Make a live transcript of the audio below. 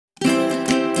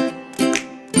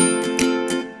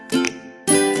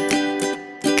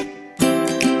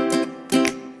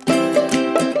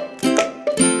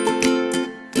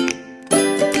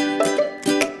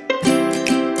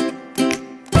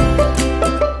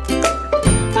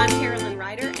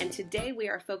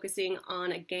are focusing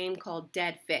on a game called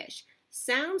Dead Fish.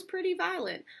 Sounds pretty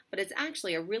violent, but it's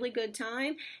actually a really good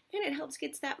time, and it helps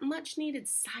get that much needed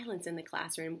silence in the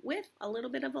classroom with a little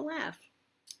bit of a laugh.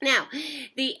 Now,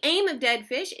 the aim of Dead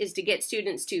Fish is to get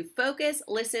students to focus,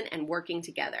 listen, and working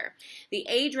together. The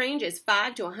age range is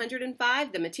 5 to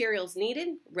 105. The materials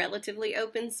needed, relatively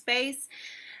open space.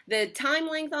 The time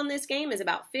length on this game is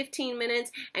about 15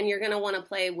 minutes, and you're going to want to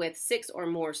play with 6 or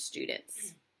more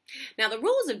students. Now, the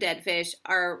rules of Dead Fish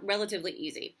are relatively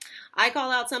easy. I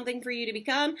call out something for you to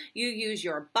become. You use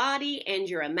your body and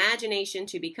your imagination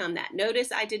to become that.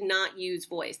 Notice I did not use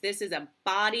voice. This is a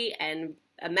body and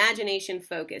imagination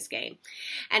focus game.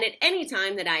 And at any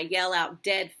time that I yell out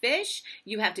dead fish,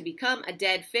 you have to become a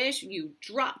dead fish. You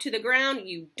drop to the ground,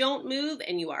 you don't move,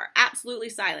 and you are absolutely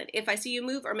silent. If I see you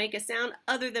move or make a sound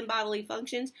other than bodily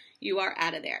functions, you are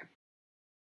out of there.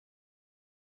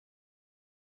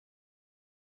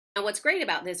 Now, what's great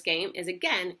about this game is,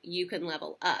 again, you can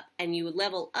level up, and you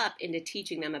level up into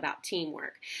teaching them about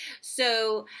teamwork.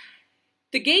 So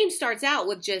the game starts out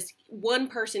with just one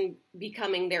person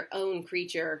becoming their own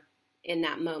creature in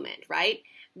that moment, right?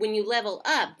 When you level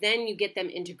up, then you get them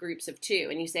into groups of 2,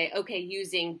 and you say, okay,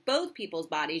 using both people's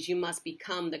bodies, you must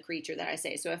become the creature that I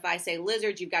say. So if I say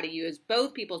lizard, you've got to use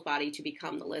both people's body to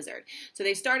become the lizard. So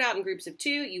they start out in groups of 2,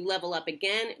 you level up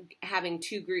again, having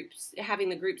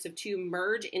the groups of 2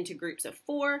 merge into groups of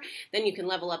 4, then you can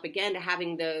level up again to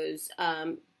having those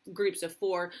groups of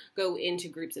 4 go into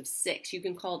groups of 6. You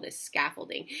can call this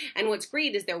scaffolding. And what's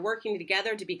great is they're working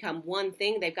together to become one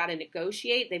thing. They've got to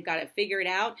negotiate. They've got to figure it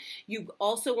out. You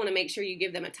also want to make sure you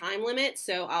give them a time limit.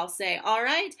 So I'll say, all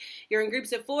right, you're in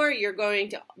groups of 4. You're going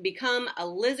to become a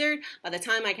lizard by the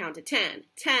time I count to 10.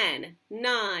 10,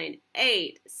 9,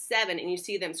 8, 7, and you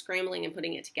see them scrambling and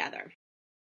putting it together.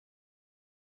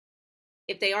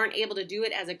 If they aren't able to do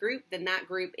it as a group, then that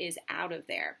group is out of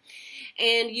there.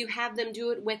 And you have them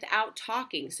do it without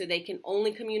talking, so they can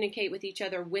only communicate with each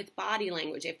other with body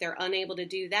language. If they're unable to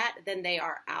do that, then they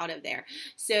are out of there.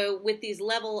 So with these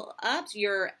level ups,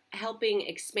 you're helping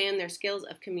expand their skills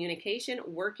of communication,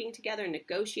 working together,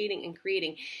 negotiating, and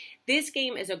creating. This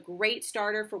game is a great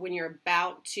starter for when you're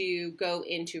about to go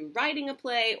into writing a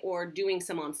play or doing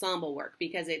some ensemble work,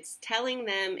 because it's telling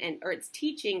them or it's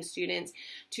teaching students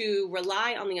to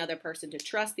rely on the other person, to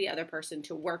trust the other person,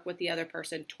 to work with the other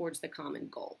person towards the common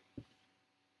goal.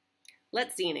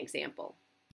 Let's see an example.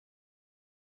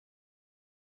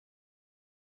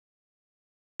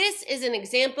 This is an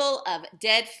example of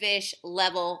Dead Fish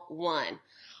Level 1.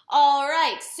 All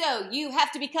right, so you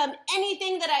have to become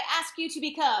anything that I ask you to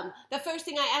become. The first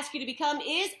thing I ask you to become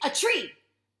is a tree.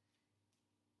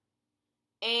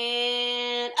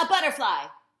 And a butterfly.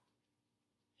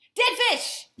 Dead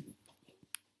fish.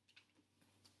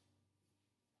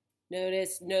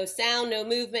 Notice no sound, no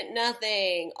movement,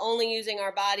 nothing. Only using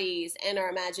our bodies and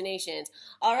our imaginations.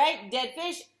 All right, dead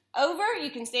fish, over. You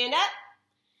can stand up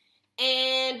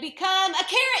and become a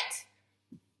carrot.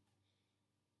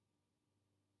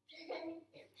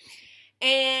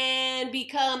 And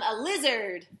become a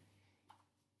lizard.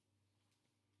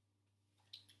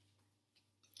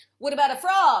 What about a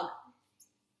frog?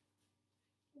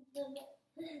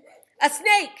 A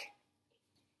snake.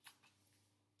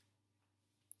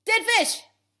 Dead fish.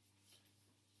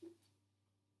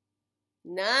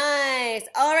 Nice.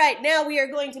 All right, now we are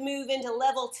going to move into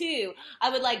level 2. I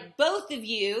would like both of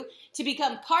you to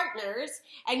become partners,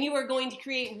 and you are going to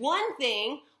create one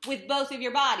thing with both of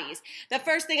your bodies. The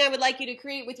first thing I would like you to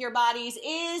create with your bodies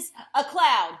is a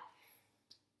cloud.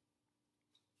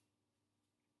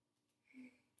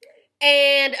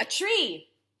 And a tree.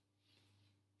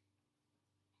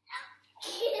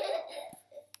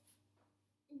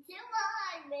 Come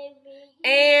on, baby.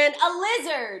 And a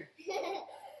lizard.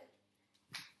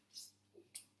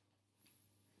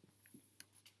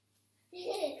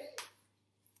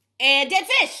 And dead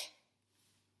fish.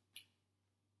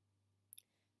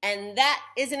 And that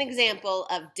is an example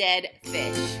of dead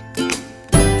fish.